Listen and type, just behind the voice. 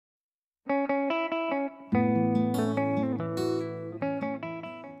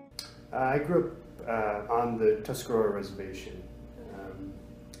I grew up on the Tuscarora Reservation.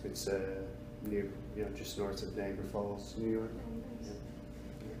 It's near, just north of Niagara Falls, New York. Nice.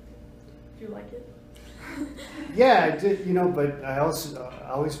 Do you like it? Yeah, I did, but I also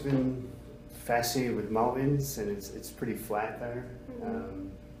always been fascinated with mountains, and it's pretty flat there. Mm-hmm.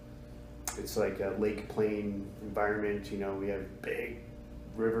 It's like a lake plain environment. We have big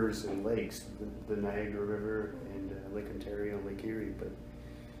rivers and lakes, the Niagara River and Lake Ontario, Lake Erie, but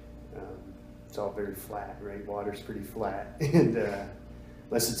it's all very flat, right? Water's pretty flat, and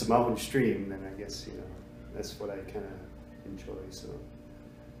unless it's a mountain stream, then I guess that's what I kind of enjoy. So.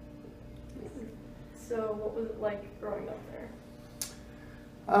 So what was it like growing up there?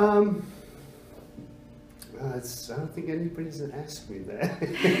 I don't think anybody's asked me that.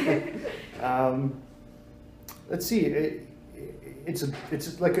 Let's see.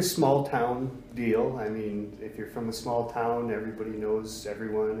 It's like a small town deal. I mean, if you're from a small town, everybody knows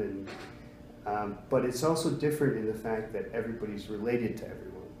everyone, and but it's also different in the fact that everybody's related to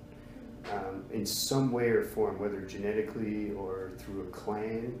everyone in some way or form, whether genetically or through a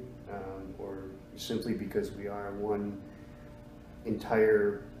clan, or simply because we are one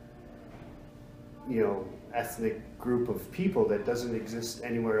entire, ethnic group of people that doesn't exist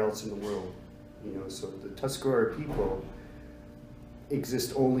anywhere else in the world. So the Tuscarora people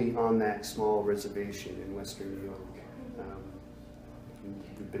exist only on that small reservation in western New York.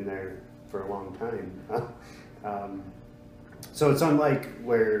 We've been there for a long time. So it's unlike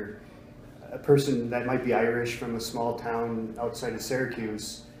where a person that might be Irish from a small town outside of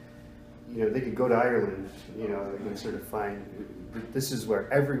Syracuse, they could go to Ireland, and sort of find, this is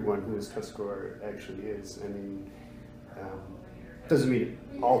where everyone who is Tuscarora actually is. I mean, doesn't mean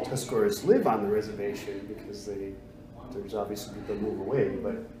all Tuscaroras live on the reservation, because there's obviously people that move away,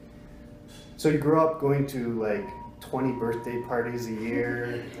 but so you grow up going to like 20 birthday parties a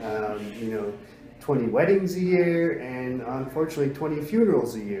year, 20 weddings a year, and unfortunately 20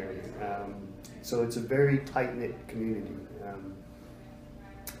 funerals a year. So it's a very tight-knit community,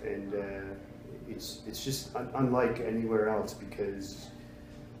 and it's just unlike anywhere else, because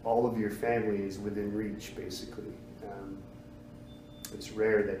all of your family is within reach, basically. It's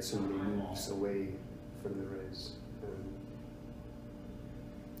rare that somebody moves away from the res.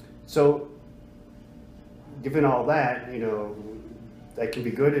 So, given all that, that can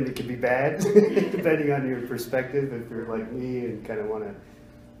be good and it can be bad, depending on your perspective. If you're like me and kind of want to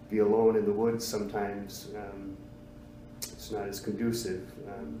be alone in the woods, sometimes it's not as conducive.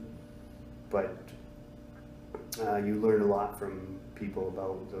 But you learn a lot from people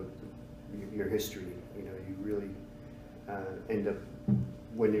about your history. You really end up,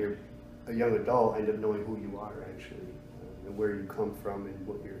 when you're a young adult, end up knowing who you are actually, and where you come from and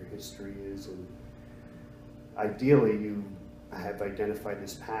what your history is. And ideally, you have identified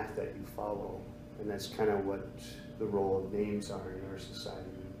this path that you follow, and that's kind of what the role of names are in our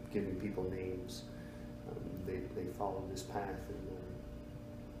society, giving people names. They follow this path, and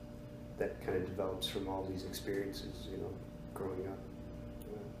that kind of develops from all these experiences, growing up.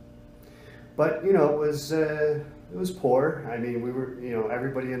 But it was poor. I mean, we were,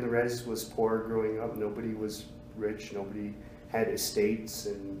 everybody in the res was poor growing up. Nobody was rich. Nobody had estates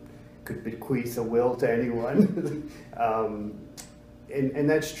and could bequeath a will to anyone. And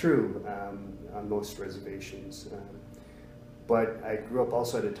that's true on most reservations. But I grew up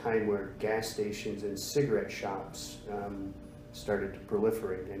also at a time where gas stations and cigarette shops started to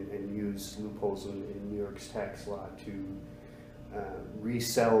proliferate and use loopholes in New York's tax law to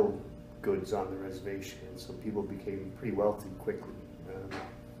resell goods on the reservation. And so people became pretty wealthy quickly.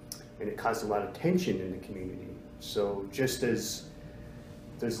 And it caused a lot of tension in the community. So just as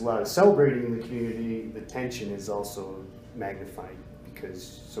there's a lot of celebrating in the community, the tension is also magnified,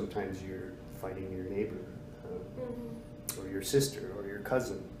 because sometimes you're fighting your neighbor, or your sister, or your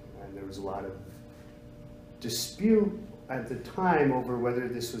cousin. And there was a lot of dispute at the time over whether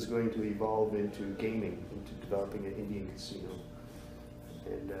this was going to evolve into gaming, into developing an Indian casino.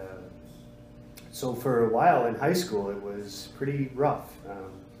 And so for a while in high school, it was pretty rough.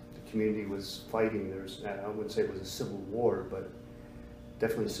 The community was fighting. There was, I wouldn't say it was a civil war, but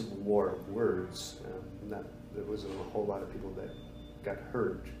definitely a civil war of words. There wasn't a whole lot of people that got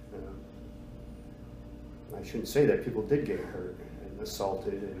hurt. I shouldn't say that. People did get hurt and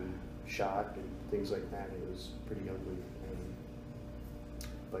assaulted and shot and things like that. It was pretty ugly.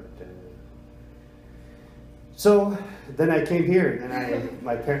 So then I came here, and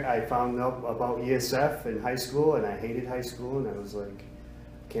I found out about ESF in high school, and I hated high school, and I was like,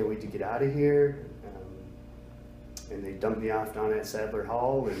 can't wait to get out of here. And they dumped me off down at Sadler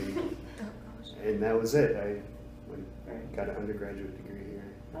Hall, and that was it. I got an undergraduate degree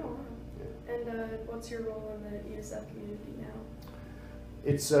here. Oh, wow. Yeah. And what's your role in the ESF community now?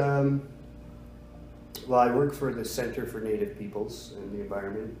 It's, well, I work for the Center for Native Peoples and the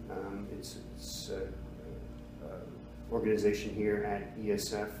Environment. It's an organization here at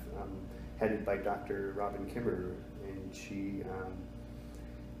ESF, headed by Dr. Robin Kimmerer, and she,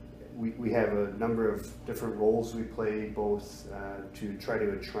 we have a number of different roles we play, both to try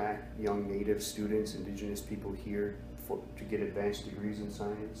to attract young Native students, Indigenous people here to get advanced degrees in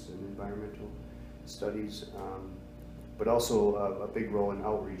science and environmental studies, but also a big role in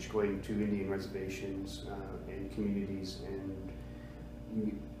outreach, going to Indian reservations and communities, and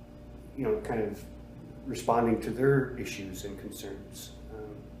you know, kind of responding to their issues and concerns.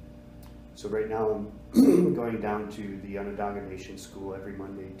 So right now I'm going down to the Onondaga Nation School every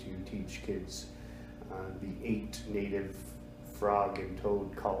Monday to teach kids the 8 native frog and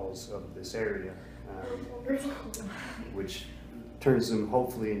toad calls of this area, which turns them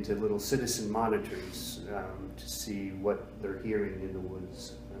hopefully into little citizen monitors to see what they're hearing in the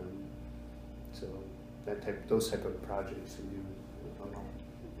woods. So those type of projects we do a lot.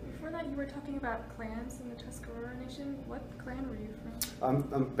 Before that, you were talking about clans in the Tuscarora Nation. What clan were you from?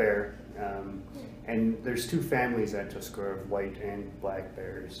 I'm bear, and there's 2 families at Tuscarora of white and black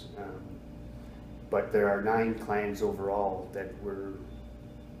bears, but there are 9 clans overall that were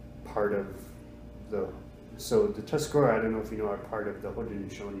part of the. So the Tuscarora, I don't know if you know, are part of the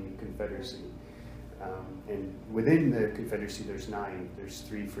Haudenosaunee Confederacy, and within the Confederacy there's 9. There's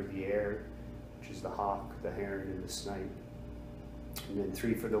 3 for the air, which is the hawk, the heron, and the snipe. And then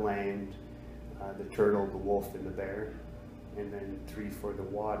 3 for the land, the turtle, the wolf, and the bear. And then 3 for the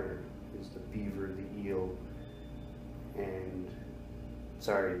water is the beaver, the eel, and,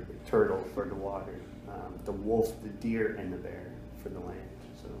 sorry, the turtle for the water, the wolf, the deer, and the bear for the land.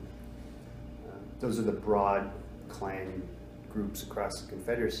 So those are the broad clan groups across the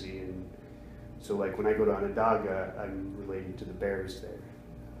Confederacy. And so like when I go to Onondaga, I'm related to the bears there.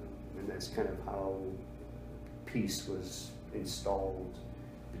 And that's kind of how peace was installed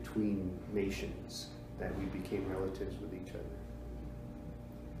between nations, that we became relatives with each other.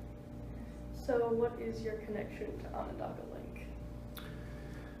 So what is your connection to Onondaga Lake?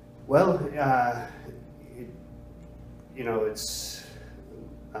 Well, you know, it's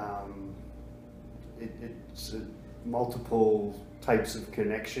multiple types of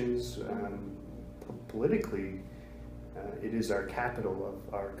connections. Politically, it is our capital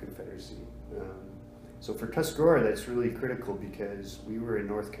of our Confederacy. So for Tuscarora, that's really critical because we were in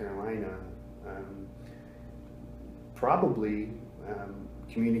North Carolina, probably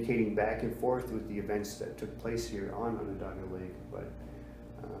communicating back and forth with the events that took place here on Onondaga Lake. But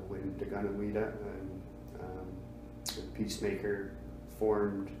when Daganawida and the Peacemaker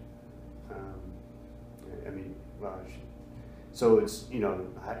formed, so it's, you know,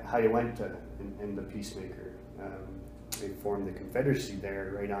 Hiawatha and the Peacemaker, they formed the Confederacy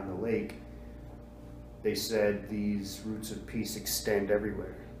there right on the lake. They said these roots of peace extend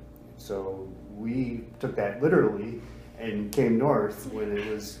everywhere. So we took that literally and came north when it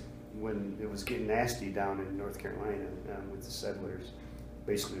was getting nasty down in North Carolina with the settlers.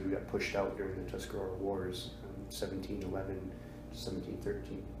 Basically, we got pushed out during the Tuscarora Wars, 1711 to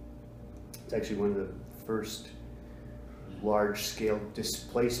 1713. It's actually one of the first large-scale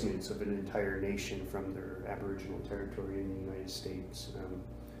displacements of an entire nation from their Aboriginal territory in the United States.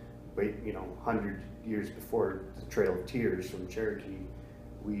 You know, 100 years before the Trail of Tears from Cherokee,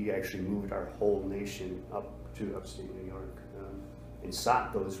 we actually moved our whole nation up to upstate New York and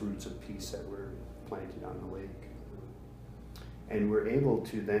sought those roots of peace that were planted on the lake. And we're able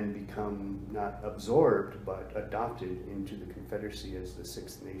to then become not absorbed, but adopted into the Confederacy as the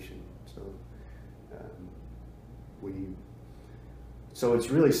 6th nation. So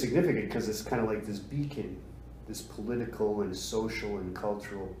it's really significant because it's kind of like this beacon, this political and social and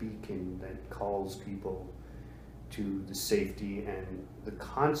cultural beacon that calls people to the safety and the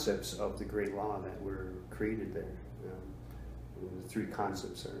concepts of the great law that were created there. The 3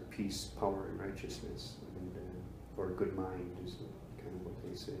 concepts are peace, power, and righteousness, and, or good mind is kind of what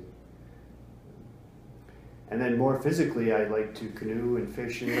they say. And then more physically, I like to canoe and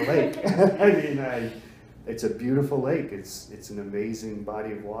fish in the lake. I mean, it's a beautiful lake. It's an amazing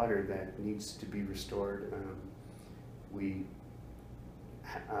body of water that needs to be restored.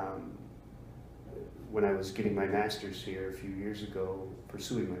 When I was getting my master's here a few years ago,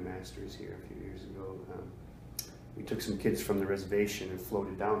 pursuing my master's here a few years ago, we took some kids from the reservation and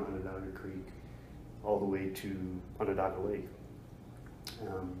floated down Onondaga Creek all the way to Onondaga Lake.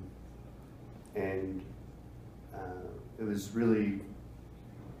 It was really,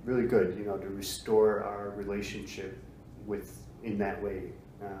 really good, you know, to restore our relationship in that way,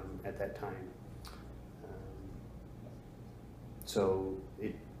 at that time. So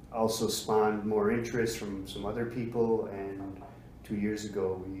it also spawned more interest from some other people, and 2 years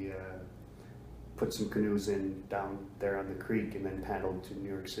ago we put some canoes in down there on the creek and then paddled to New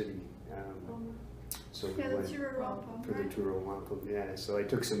York City. So we went for the tour of Wampum, yeah. So I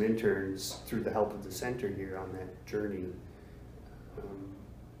took some interns through the help of the center here on that journey,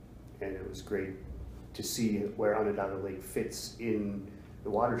 and it was great to see where Onondaga Lake fits in the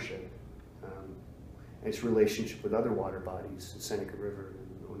watershed, and its relationship with other water bodies, the Seneca River,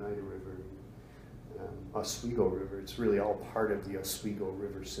 and Oneida River, Oswego River. It's really all part of the Oswego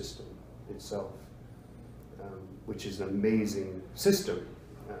River system itself, which is an amazing system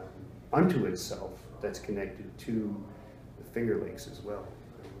unto itself that's connected to the Finger Lakes as well.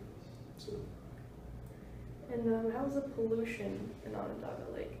 So. And how has the pollution in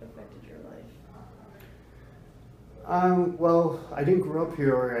Onondaga Lake affected your life? Well, I didn't grow up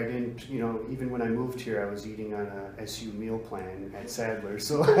here, or I didn't, even when I moved here, I was eating on a SU meal plan at Sadler,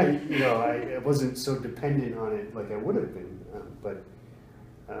 so I wasn't so dependent on it like I would have been.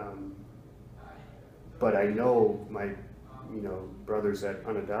 But I know my, brothers at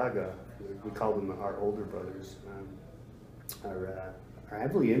Onondaga, we call them our older brothers, are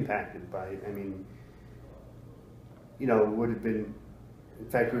heavily impacted by it. I mean, it would have been, in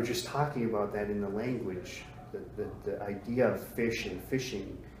fact, we were just talking about that in the language. The idea of fish and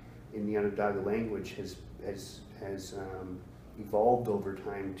fishing in the Onondaga language has evolved over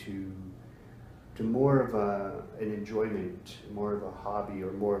time to more of an enjoyment, more of a hobby,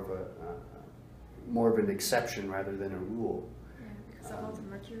 or more of an exception rather than a rule. Yeah, because of all the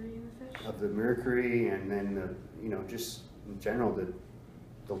mercury in the fish. Of the mercury, and then just in general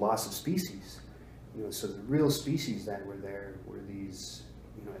the loss of species. So the real species that were there were these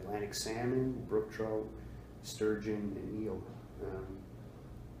Atlantic salmon, brook trout, sturgeon, and eel.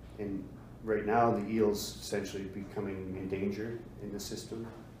 And right now the eel's essentially becoming endangered in the system.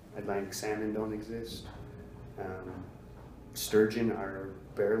 Atlantic salmon don't exist. Sturgeon are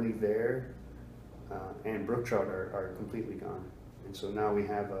barely there, and brook trout are completely gone. And so now we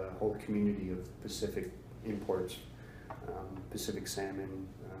have a whole community of Pacific imports, Pacific salmon,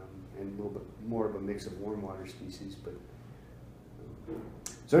 and a little bit more of a mix of warm water species. But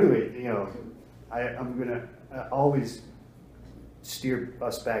so anyway, I'm gonna always steer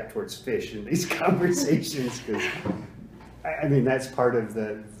us back towards fish in these conversations, because I mean that's part of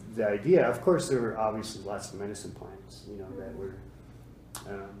the idea. Of course, there were obviously lots of medicine plants, that were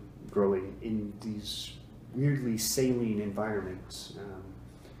growing in these weirdly saline environments.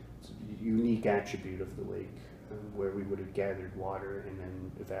 It's a unique attribute of the lake, where we would have gathered water and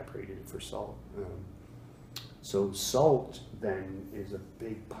then evaporated it for salt. So salt then is a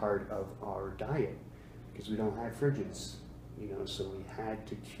big part of our diet, because we don't have fridges, so we had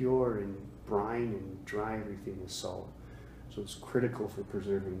to cure and brine and dry everything with salt. So it's critical for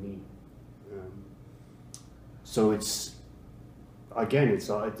preserving meat. So it's all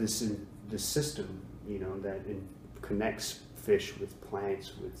this system, that connects fish with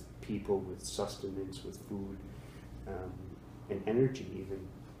plants, with people, with sustenance, with food, and energy even.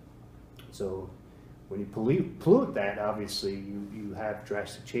 So when you pollute that, obviously you have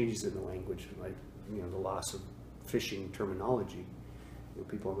drastic changes in the language, like the loss of fishing terminology.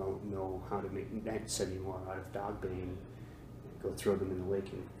 People don't know how to make nets anymore out of dog bait and go throw them in the lake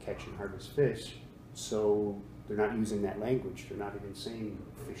and catch and harvest fish. So they're not using that language. They're not even saying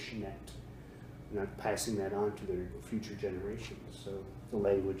fish net. They're not passing that on to their future generations. So the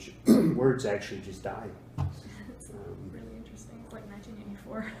language, words actually just die. That's really interesting. It's like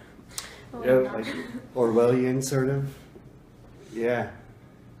 1984. Yeah, like Orwellian sort of. Yeah,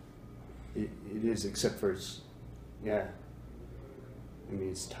 it is, except for it's, yeah. I mean,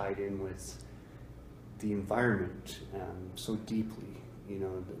 it's tied in with the environment so deeply,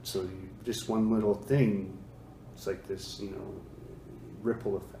 so just one little thing, it's like this,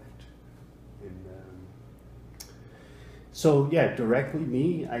 ripple effect. And so yeah, directly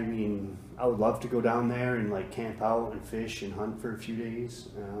me, I mean, I would love to go down there and like camp out and fish and hunt for a few days.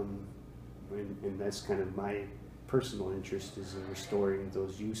 And that's kind of my personal interest, is in restoring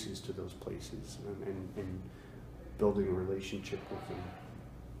those uses to those places and building a relationship with them.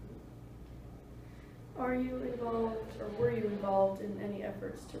 Are you involved, or were you involved in any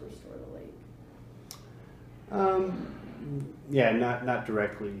efforts to restore the lake? Yeah, not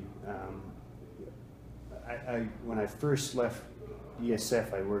directly. When I first left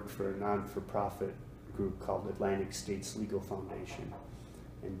ESF, I worked for a non-for-profit group called Atlantic States Legal Foundation,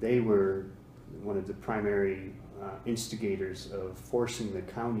 and they were one of the primary instigators of forcing the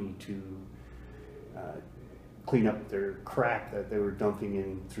county to clean up their crap that they were dumping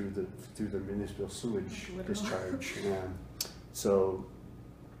in through the municipal sewage discharge. So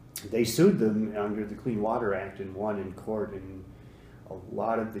they sued them under the Clean Water Act and won in court, and a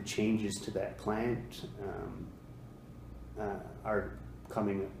lot of the changes to that plant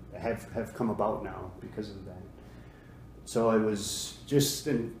have come about now because of that. So I was just,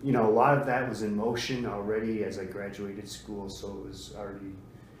 a lot of that was in motion already as I graduated school, so it was already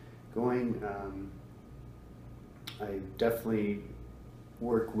going. I definitely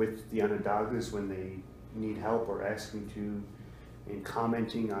work with the Onondagas when they need help or ask me to, in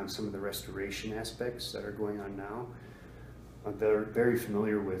commenting on some of the restoration aspects that are going on now. They're very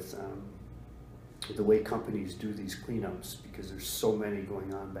familiar with the way companies do these cleanups, because there's so many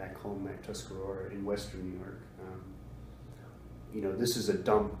going on back home at Tuscarora in western New York. This is a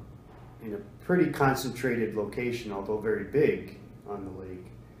dump in a pretty concentrated location, although very big on the lake.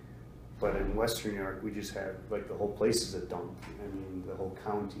 But in western New York, we just have, like, the whole place is a dump. I mean, the whole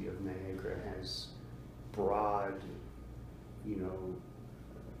county of Niagara has broad,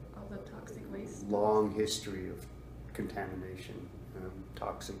 all the toxic waste, long history of contamination,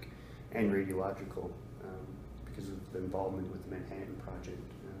 toxic and radiological, because of the involvement with the Manhattan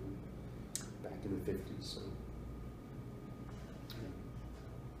Project back in the 50s.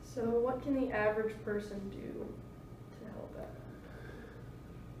 So what can the average person do to help out?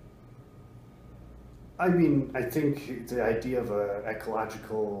 I mean, I think the idea of an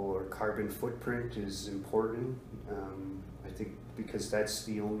ecological or carbon footprint is important. I think because that's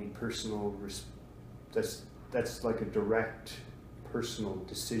the only personal, that's like a direct personal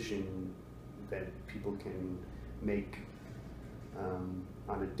decision that people can make on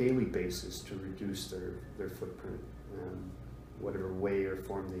a daily basis to reduce their footprint, whatever way or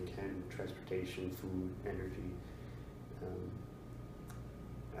form they can: transportation, food, energy.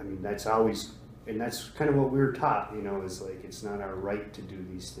 I mean, that's always, and that's kind of what we were taught, is like, it's not our right to do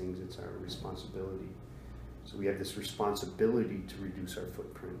these things, it's our responsibility. So we have this responsibility to reduce our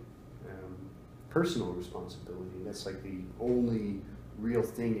footprint, personal responsibility. That's like the only real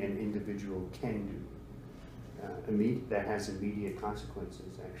thing an individual can do. That has immediate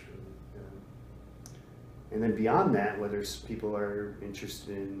consequences, actually. And then beyond that, whether people are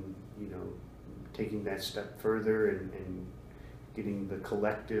interested in, taking that step further and getting the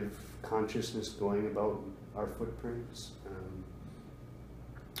collective consciousness going about our footprints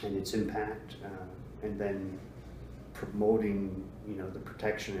and its impact, and then promoting, the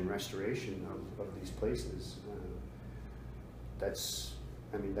protection and restoration of these places. That's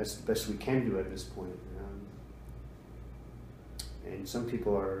the best we can do at this point. And some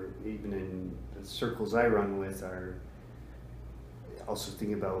people are, even in the circles I run with, are also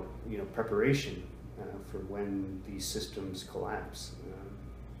thinking about, preparation for when these systems collapse,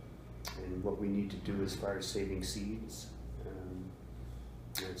 and what we need to do as far as saving seeds.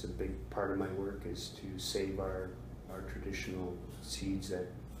 That's a big part of my work, is to save our traditional seeds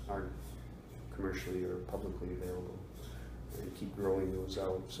that aren't commercially or publicly available, and keep growing those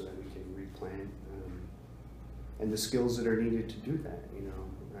out so that we can replant. And the skills that are needed to do that,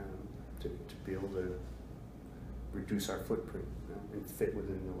 to be able to reduce our footprint and fit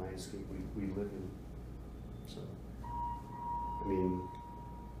within the landscape we live in. So, I mean,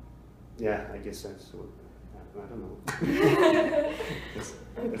 yeah, I guess that's what, I don't know.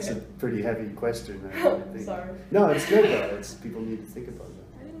 That's a pretty heavy question. I Sorry. No, it's good though. People need to think about that.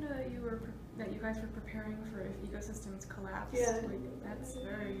 I didn't know that you guys were preparing for if ecosystems collapsed. Yeah. That's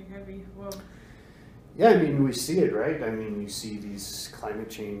very heavy. Whoa. Yeah, I mean, we see it, right? I mean, we see these climate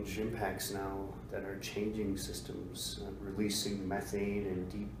change impacts now that are changing systems, releasing methane and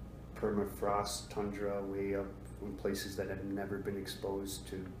deep permafrost tundra way up in places that have never been exposed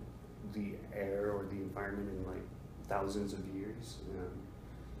to the air or the environment in like thousands of years.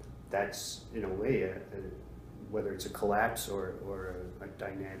 That's, in a way, whether it's a collapse or a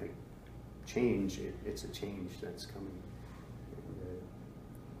dynamic change, it's a change that's coming.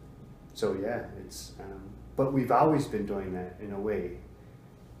 So yeah, it's, but we've always been doing that in a way.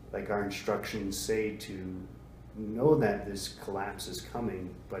 Like, our instructions say to know that this collapse is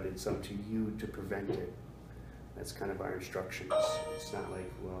coming, but it's up to you to prevent it. That's kind of our instructions. It's not like,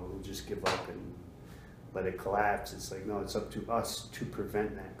 well, we'll just give up and let it collapse. It's like, no, it's up to us to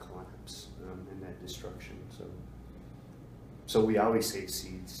prevent that collapse and that destruction. So we always save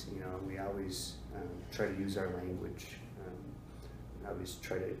seeds, we always try to use our language. I always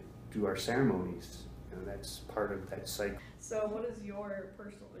try to do our ceremonies. That's part of that cycle. So what is your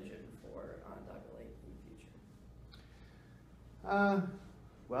personal vision for Onondaga Lake in the future?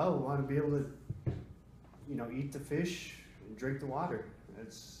 Well, we want to be able to, eat the fish and drink the water.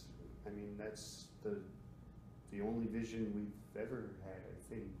 That's the the only vision we've ever had, I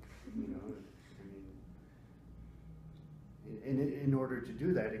think, you know. I mean, in order to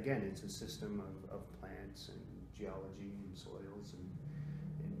do that, again, it's a system of plants and geology and soils and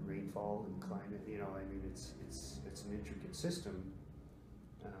rainfall and climate, you know. I mean, it's an intricate system.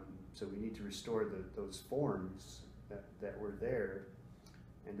 So we need to restore those forms that were there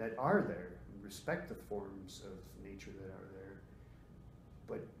and that are there, respect the forms of nature that are there,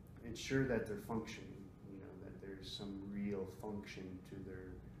 but ensure that they're functioning, you know, that there's some real function to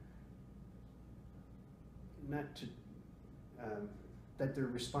their, not to, that their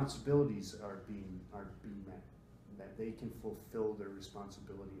responsibilities are being met, that they can fulfill their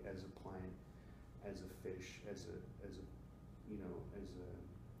responsibility as a plant, as a fish, as a you know,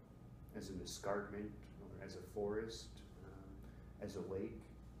 as an escarpment, or as a forest, as a lake,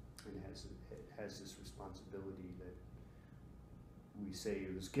 and it has this responsibility that we say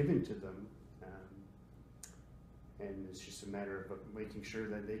it was given to them, and it's just a matter of making sure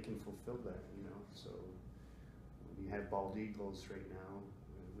that they can fulfill that, you know. So when you have bald eagles right now,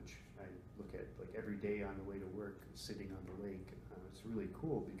 which I look at like every day on the way to work, sitting on the lake, it's really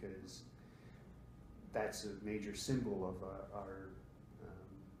cool because that's a major symbol of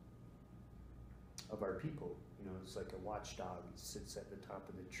our people. You know, it's like a watchdog. He sits at the top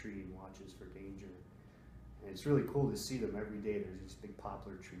of the tree and watches for danger. And it's really cool to see them every day. There's these big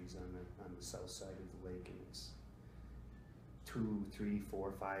poplar trees on the south side of the lake, and it's 2, 3,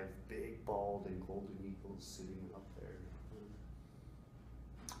 4, 5 big bald and golden eagles sitting up there.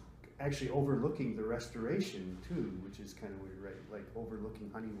 Actually overlooking the restoration too, which is kind of weird, right? Like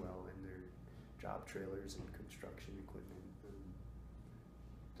overlooking Honeywell and their job trailers and construction equipment.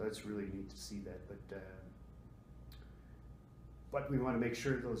 So it's really neat to see that, but we want to make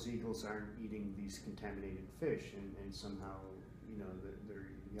sure those eagles aren't eating these contaminated fish, and somehow, you know, their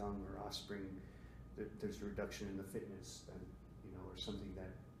young or offspring, there's a reduction in the fitness, you know, or something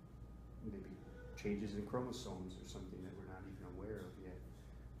that maybe changes in chromosomes or something that we're not even aware of yet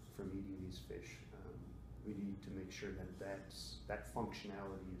from eating these fish. We need to make sure that that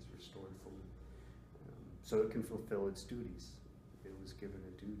functionality is restored fully, so it can fulfill its duties. It was given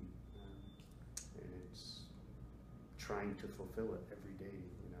a duty, and it's trying to fulfill it every day,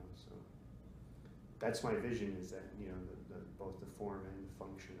 you know. So that's my vision, is that, you know, both the form and the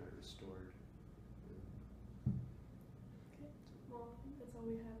function are restored. Okay, well, that's all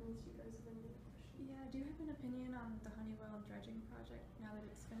we have unless you guys have any other questions. Yeah, do you have an opinion on the Honeywell dredging project now that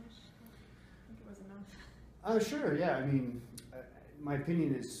it's finished? I think it was enough. Sure, yeah. I mean, my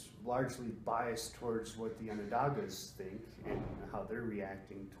opinion is largely biased towards what the Onondagas think and how they're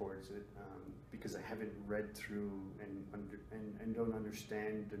reacting towards it, because I haven't read through and don't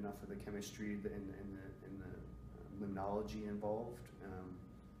understand enough of the chemistry and the limnology involved.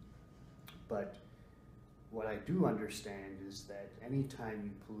 But what I do understand is that anytime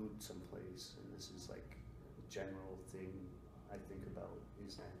you pollute someplace, and this is like a general thing I think about,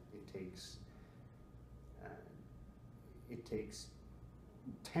 is that it takes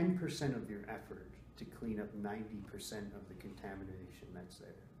 10% of your effort to clean up 90% of the contamination that's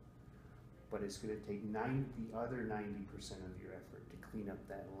there. But it's going to take the other 90% of your effort to clean up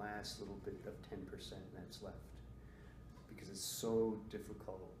that last little bit of 10% that's left. Because it's so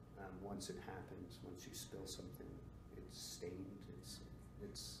difficult once it happens, once you spill something, it's stained,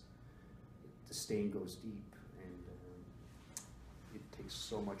 the stain goes deep, and it takes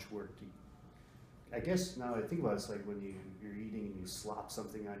so much work to, I guess now I think about it, it's like when you're eating and you slop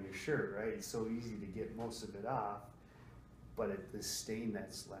something on your shirt, right? It's so easy to get most of it off, but the stain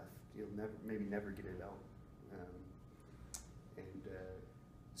that's left, you'll maybe never get it out.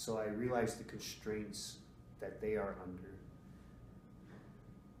 So I realized the constraints that they are under,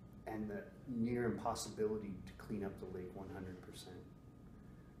 and the near impossibility to clean up the lake 100%.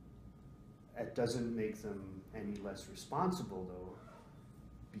 That doesn't make them any less responsible, though,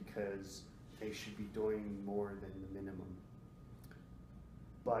 because they should be doing more than the minimum.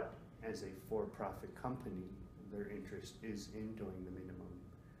 But as a for-profit company, their interest is in doing the minimum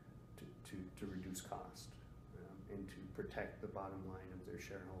to reduce cost, and to protect the bottom line of their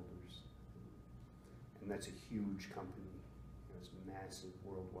shareholders. And that's a huge company. It's a massive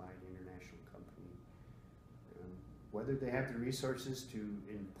worldwide international company. Whether they have the resources to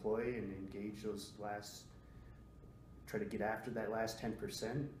employ and engage those try to get after that last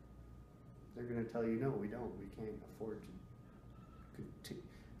 10%, they're going to tell you, no, we don't. We can't afford to,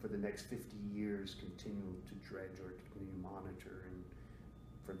 for the next 50 years, continue to dredge or to continue to monitor. And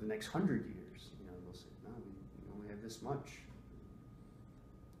for the next 100 years, you know, they'll say, no, we only have this much.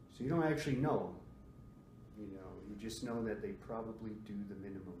 So you don't actually know. You know, you just know that they probably do the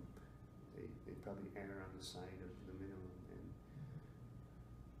minimum. They probably err on the the side of the minimum,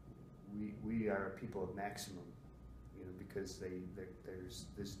 and we are a people of maximum, you know, because there's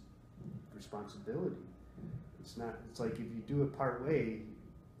this responsibility. It's like if you do it part way,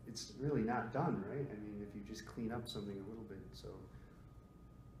 it's really not done, right? I mean, if you just clean up something a little bit. So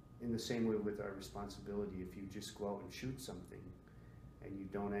in the same way with our responsibility, if you just go out and shoot something and you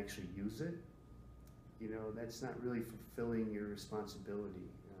don't actually use it, you know, that's not really fulfilling your responsibility.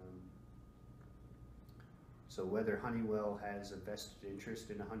 So whether Honeywell has a vested interest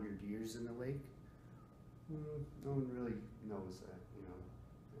in 100 years in the lake, no one really knows that, you know.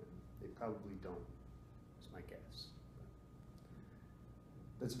 They probably don't, is my guess.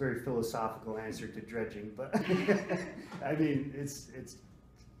 That's a very philosophical answer to dredging, but I mean, it's.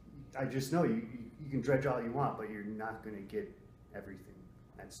 I just know you can dredge all you want, but you're not going to get everything.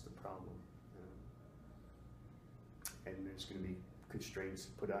 That's the problem. And there's going to be constraints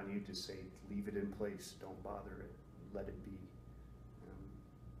put on you to say, leave it in place, don't bother it, let it be.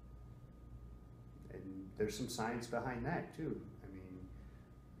 And there's some science behind that too. I mean,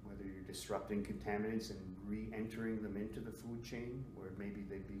 whether you're disrupting contaminants and re-entering them into the food chain, where maybe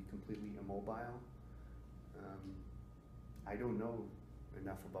they'd be completely immobile. I don't know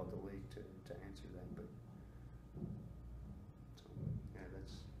enough about the lake to answer that, but so, yeah,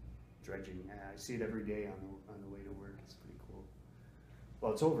 that's dredging. I see it every day on the way to work. It's pretty cool.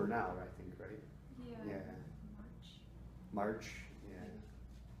 Well, it's over now, I think, right? Yeah. Yeah. March. March.